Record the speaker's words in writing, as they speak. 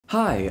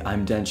Hi,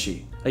 I'm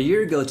Denshi. A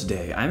year ago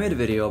today, I made a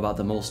video about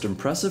the most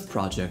impressive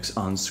projects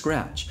on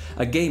Scratch,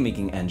 a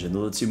game-making engine that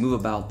lets you move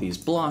about these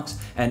blocks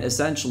and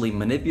essentially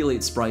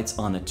manipulate sprites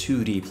on a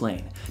 2D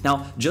plane.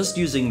 Now, just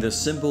using this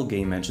simple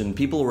game engine,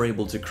 people were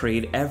able to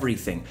create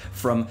everything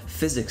from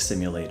physics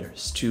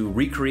simulators to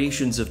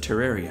recreations of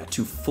Terraria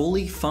to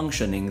fully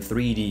functioning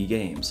 3D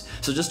games.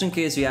 So just in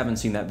case you haven't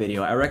seen that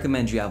video, I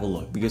recommend you have a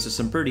look because there's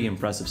some pretty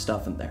impressive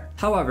stuff in there.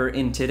 However,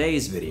 in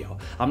today's video,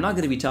 I'm not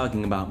going to be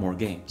talking about more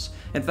games.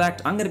 In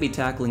fact, I'm going to be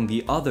tackling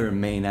the other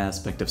main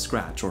aspect of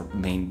Scratch, or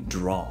main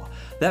draw,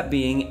 that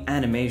being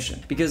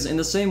animation. Because in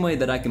the same way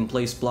that I can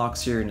place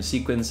blocks here in a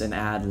sequence and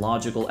add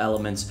logical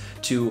elements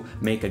to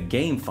make a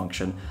game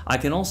function, I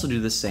can also do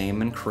the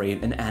same and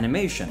create an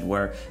animation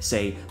where,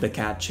 say, the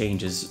cat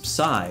changes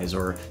size,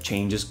 or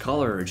changes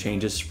color, or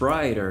changes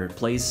sprite, or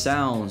plays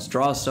sounds,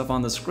 draws stuff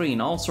on the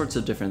screen, all sorts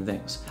of different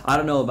things. I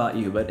don't know about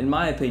you, but in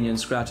my opinion,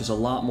 Scratch is a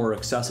lot more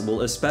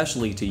accessible,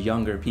 especially to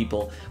younger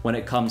people, when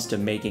it comes to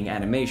making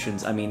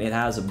animations. I mean, it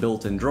has a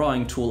built-in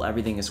drawing tool,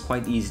 everything is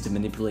quite easy to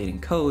manipulate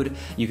in code.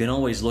 You can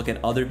always look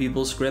at other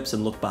people's scripts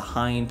and look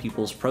behind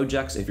people's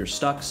projects if you're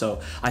stuck, so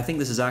I think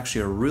this is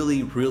actually a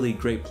really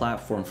great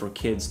platform for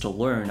kids to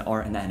learn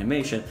art and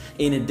animation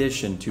in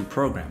addition to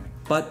programming.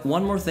 But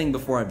one more thing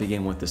before I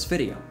begin with this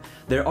video.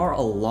 There are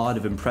a lot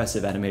of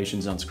impressive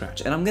animations on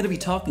Scratch, and I'm going to be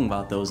talking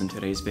about those in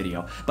today's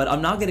video, but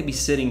I'm not going to be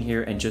sitting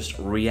here and just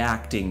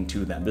reacting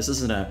to them. This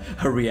isn't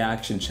a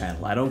reaction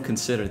channel. I don't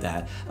consider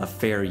that a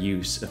fair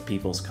use of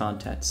people's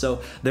content.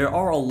 So there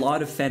are a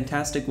lot of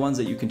fantastic ones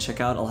that you can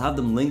check out. I'll have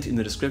them linked in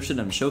the description.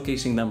 I'm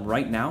showcasing them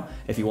right now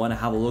if you want to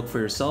have a look for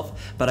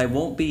yourself, but I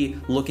won't be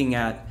looking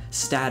at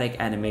static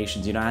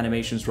animations,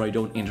 animations where I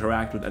don't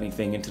interact with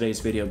anything in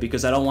today's video,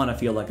 because I don't want to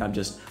feel like I'm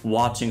just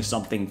watching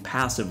something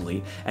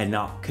passively and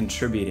not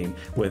contributing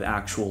with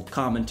actual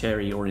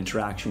commentary or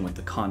interaction with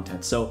the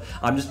content. So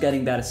I'm just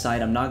getting that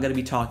aside. I'm not going to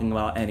be talking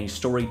about any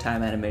story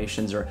time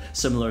animations or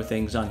similar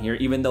things on here,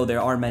 even though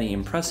there are many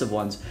impressive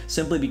ones,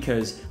 simply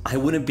because I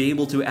wouldn't be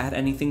able to add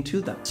anything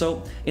to them.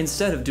 So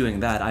instead of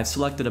doing that, I've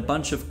selected a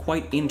bunch of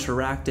quite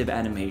interactive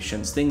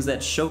animations, things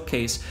that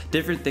showcase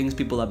different things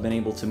people have been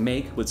able to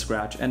make with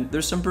Scratch, and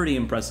there's some pretty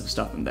impressive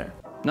stuff in there.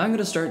 Now I'm going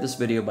to start this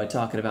video by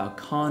talking about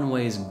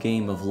Conway's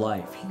Game of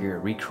Life here,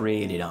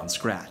 recreated on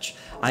Scratch.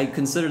 I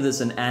consider this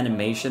an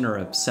animation, or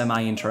a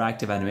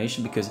semi-interactive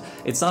animation, because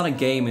it's not a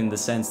game in the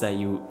sense that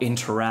you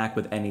interact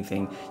with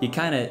anything. You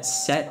kind of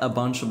set a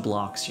bunch of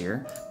blocks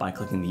here by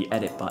clicking the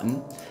edit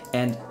button,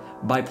 and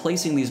by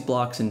placing these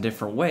blocks in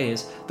different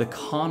ways, the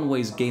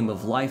Conway's Game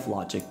of Life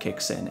logic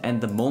kicks in, and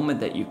the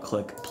moment that you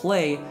click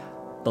play,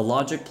 the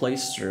logic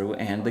plays through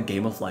and the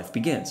game of life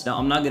begins. Now,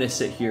 I'm not going to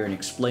sit here and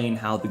explain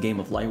how the game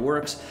of life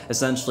works.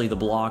 Essentially, the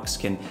blocks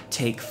can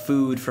take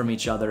food from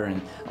each other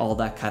and all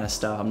that kind of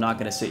stuff. I'm not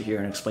going to sit here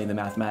and explain the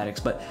mathematics,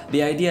 but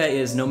the idea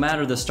is no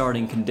matter the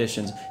starting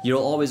conditions, you're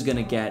always going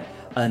to get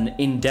an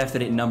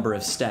indefinite number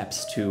of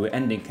steps to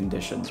ending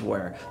conditions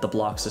where the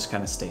blocks just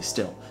kind of stay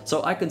still.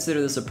 So I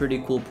consider this a pretty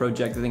cool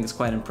project. I think it's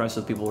quite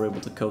impressive people were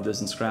able to code this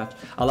in Scratch.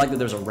 I like that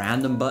there's a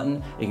random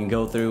button. You can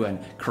go through and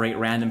create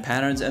random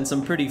patterns, and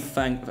some pretty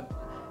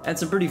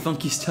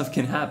funky stuff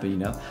can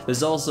happen,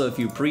 There's also a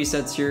few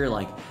presets here,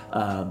 like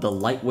the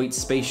lightweight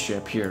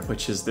spaceship here,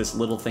 which is this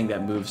little thing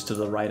that moves to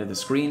the right of the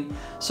screen.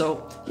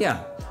 So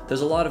yeah,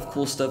 there's a lot of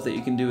cool stuff that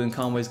you can do in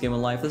Conway's Game of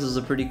Life. This is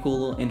a pretty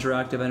cool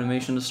interactive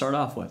animation to start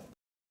off with.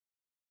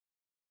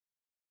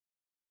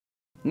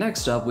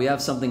 Next up, we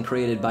have something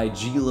created by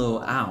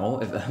Gilo Ao,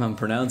 if I'm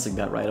pronouncing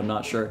that right, I'm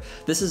not sure.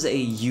 This is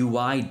a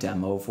UI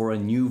demo for a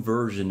new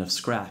version of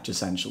Scratch,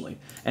 essentially.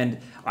 And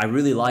I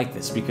really like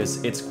this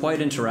because it's quite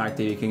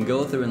interactive. You can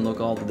go through and look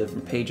all the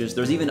different pages.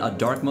 There's even a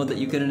dark mode that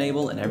you can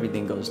enable and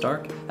everything goes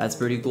dark. That's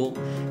pretty cool.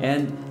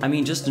 And I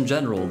mean, just in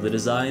general, the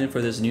design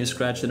for this new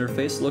Scratch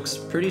interface looks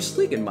pretty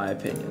sleek in my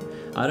opinion.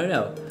 I don't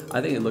know. I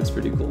think it looks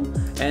pretty cool.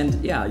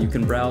 And yeah, you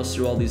can browse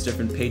through all these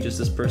different pages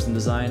this person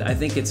designed. I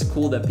think it's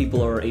cool that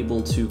people are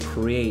able to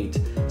create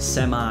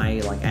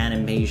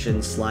animation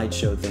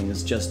slideshow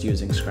things just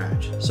using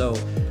Scratch. So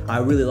I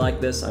really like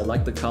this. I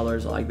like the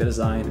colors, I like the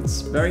design.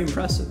 It's very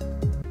impressive.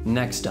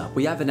 Next up,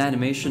 we have an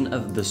animation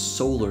of the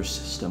solar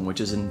system,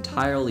 which is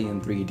entirely in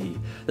 3D.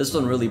 This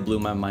one really blew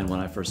my mind when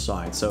I first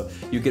saw it. So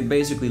you can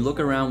basically look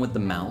around with the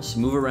mouse,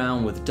 move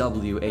around with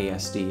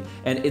WASD,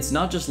 and it's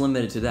not just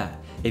limited to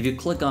that. If you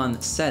click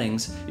on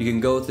settings, you can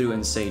go through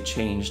and say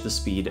change the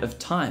speed of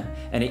time,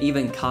 and it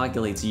even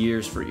calculates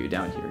years for you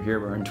down here. Here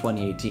we're in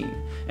 2018,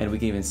 and we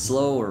can even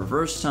slow or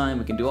reverse time.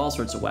 We can do all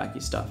sorts of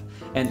wacky stuff.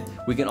 And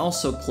we can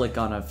also click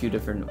on a few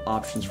different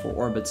options for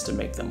orbits to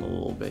make them a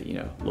little bit,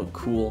 look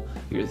cool.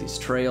 Here's these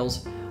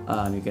trails.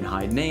 You can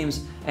hide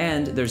names,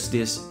 and there's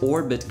this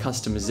orbit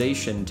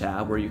customization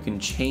tab where you can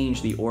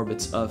change the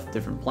orbits of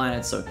different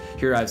planets. So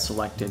here I've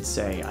selected,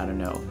 say, I don't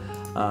know,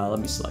 let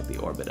me select the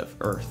orbit of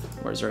Earth.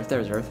 Where's Earth?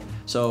 There's Earth.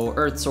 So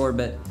Earth's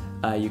orbit,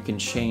 you can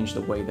change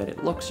the way that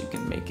it looks. You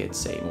can make it,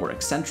 say, more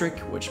eccentric,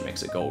 which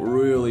makes it go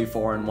really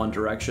far in one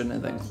direction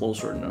and then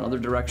closer in another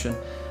direction.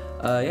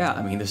 Yeah,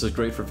 I mean, this is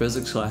great for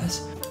physics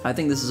class. I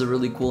think this is a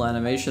really cool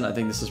animation. I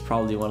think this is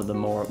probably one of the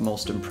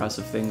most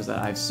impressive things that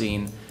I've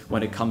seen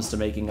when it comes to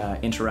making an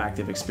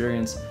interactive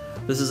experience.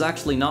 This is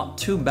actually not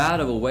too bad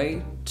of a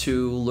way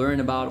to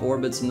learn about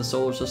orbits in the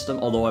solar system,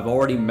 although I've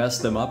already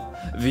messed them up.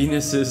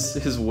 Venus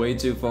is way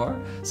too far,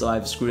 so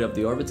I've screwed up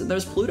the orbits. And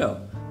there's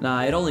Pluto.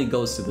 Now, it only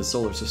goes to the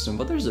solar system,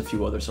 but there's a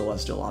few other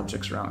celestial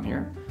objects around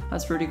here.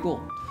 That's pretty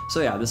cool. So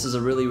yeah, this is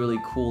a really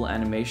cool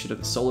animation of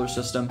the solar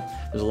system.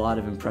 There's a lot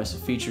of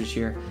impressive features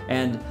here,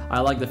 and I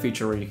like the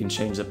feature where you can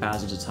change the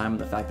passage of time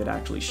and the fact that it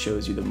actually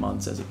shows you the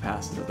months as it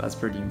passes. That's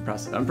pretty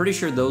impressive. I'm pretty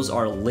sure those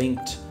are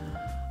linked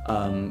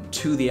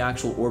to the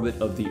actual orbit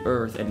of the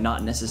Earth and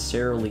not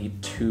necessarily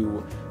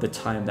to the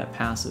time that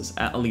passes,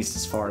 at least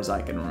as far as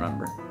I can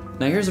remember.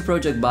 Now here's a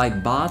project by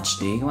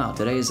Bachdi. Wow,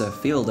 today is a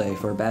field day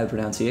for bad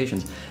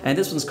pronunciations. And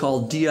this one's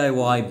called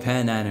DIY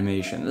Pen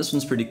Animation. This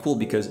one's pretty cool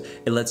because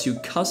it lets you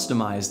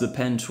customize the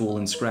pen tool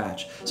in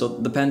Scratch. So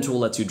the pen tool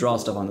lets you draw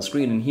stuff on the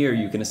screen, and here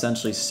you can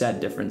essentially set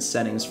different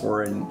settings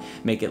for it and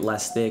make it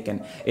less thick,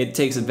 and it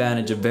takes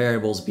advantage of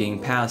variables being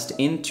passed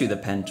into the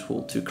pen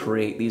tool to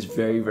create these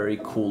very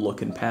cool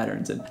looking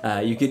patterns.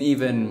 And you can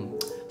even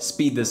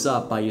speed this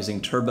up by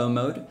using turbo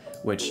mode,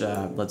 which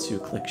lets you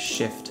click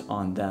shift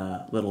on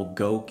the little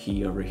go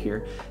key over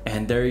here.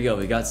 And there you go,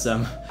 we got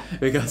some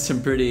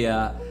pretty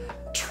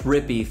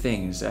trippy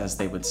things, as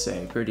they would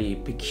say, pretty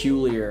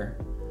peculiar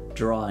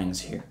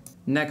drawings here.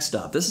 Next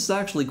up, this is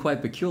actually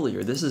quite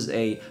peculiar. This is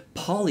a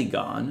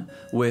polygon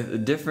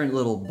with different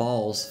little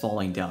balls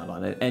falling down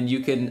on it, and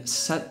you can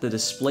set the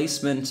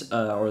displacement,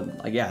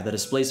 the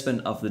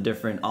displacement of the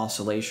different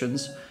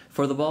oscillations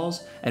for the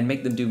balls and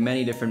make them do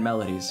many different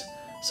melodies.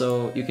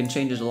 So you can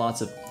change it to lots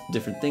of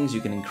different things.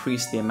 You can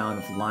increase the amount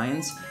of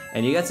lines,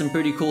 and you get some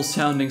pretty cool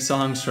sounding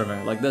songs from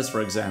it, like this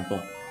for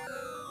example.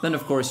 Then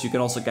of course you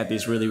can also get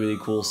these really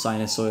cool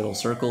sinusoidal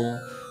circle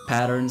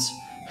patterns.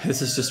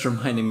 This is just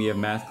reminding me of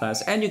math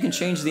class, and you can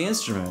change the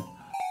instrument.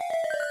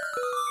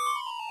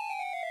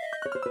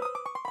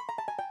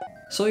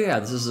 So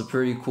yeah, this is a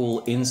pretty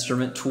cool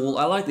instrument tool.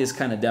 I like these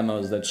kind of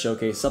demos that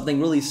showcase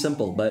something really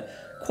simple but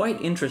quite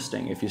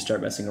interesting if you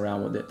start messing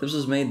around with it. This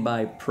was made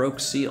by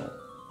Proxeal.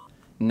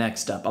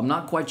 Next up, I'm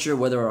not quite sure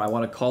whether I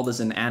want to call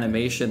this an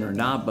animation or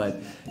not, but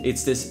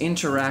it's this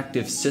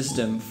interactive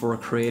system for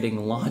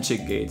creating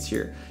logic gates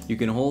here. You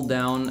can hold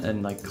down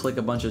and like click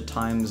a bunch of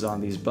times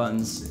on these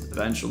buttons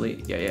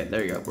eventually. Yeah,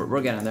 there you go. We're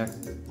getting there.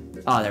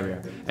 Ah, there we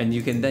are. And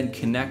you can then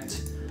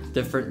connect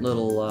different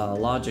little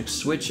logic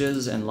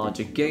switches and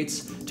logic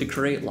gates to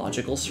create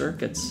logical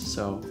circuits.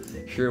 So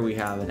here we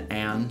have an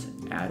AND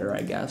adder,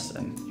 I guess,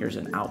 and here's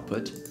an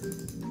output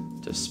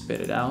to spit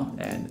it out,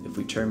 and if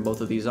we turn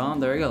both of these on,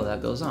 there you go,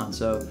 that goes on.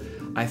 So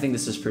I think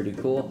this is pretty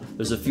cool.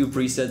 There's a few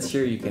presets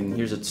here.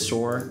 Here's a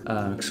SOR,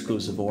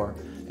 exclusive OR,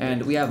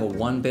 and we have a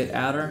 1-bit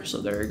adder,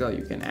 so there you go,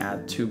 you can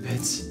add 2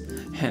 bits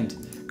and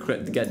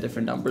get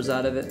different numbers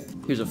out of it.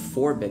 Here's a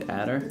 4-bit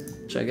adder,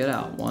 check it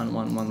out, 1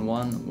 1 1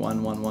 1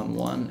 1 1 1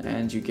 1,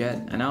 and you get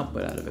an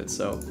output out of it.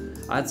 So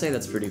I'd say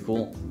that's pretty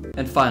cool.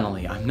 And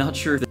finally, I'm not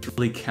sure if this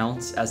really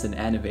counts as an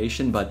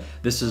animation, but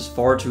this is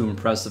far too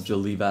impressive to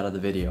leave out of the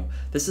video.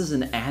 This is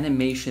an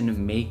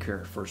animation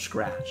maker for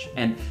Scratch,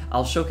 and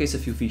I'll showcase a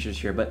few features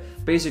here, but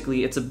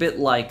basically it's a bit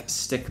like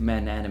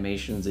stickmen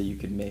animations that you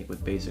can make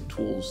with basic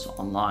tools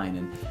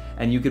online,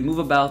 and you can move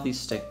about these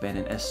stickmen,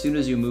 and as soon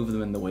as you move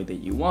them in the way that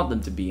you want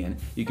them to be in,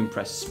 you can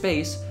press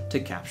space to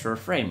capture a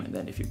frame, and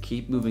then if you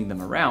keep moving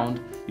them around,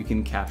 you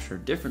can capture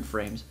different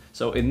frames.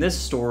 So in this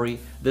story,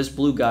 this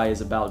blue guy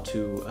is about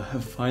to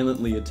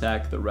violently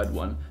attack the red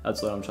one.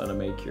 That's what I'm trying to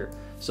make here.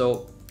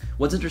 So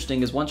what's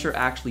interesting is once you're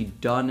actually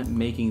done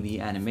making the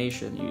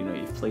animation,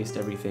 you've placed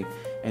everything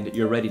and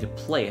you're ready to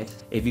play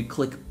it, if you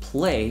click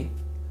play,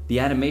 the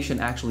animation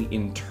actually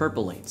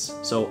interpolates.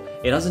 So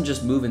it doesn't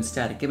just move in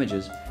static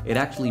images, it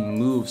actually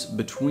moves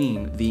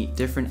between the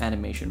different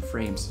animation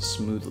frames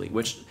smoothly,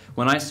 which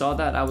when I saw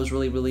that, I was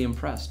really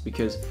impressed,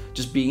 because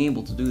just being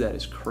able to do that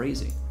is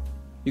crazy.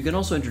 You can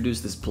also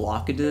introduce this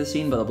block into the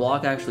scene, but the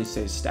block actually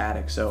stays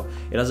static, so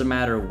it doesn't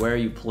matter where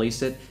you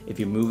place it. If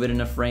you move it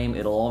in a frame,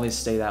 it'll always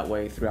stay that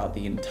way throughout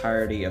the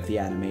entirety of the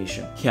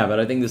animation. Yeah, but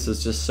I think this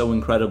is just so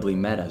incredibly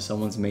meta.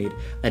 Someone's made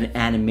an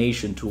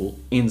animation tool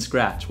in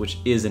Scratch, which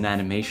is an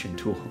animation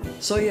tool.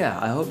 So yeah,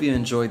 I hope you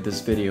enjoyed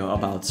this video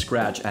about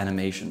Scratch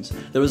animations.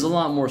 There was a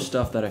lot more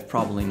stuff that I've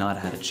probably not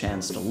had a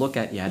chance to look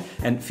at yet,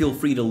 and feel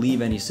free to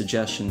leave any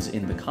suggestions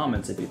in the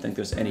comments if you think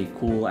there's any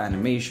cool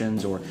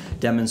animations or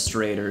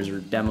demonstrators or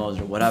demos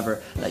or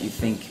whatever that you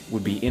think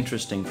would be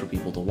interesting for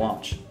people to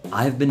watch.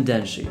 I've been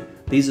Denshi.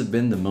 These have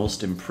been the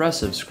most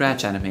impressive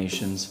Scratch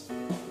animations.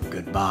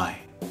 Goodbye.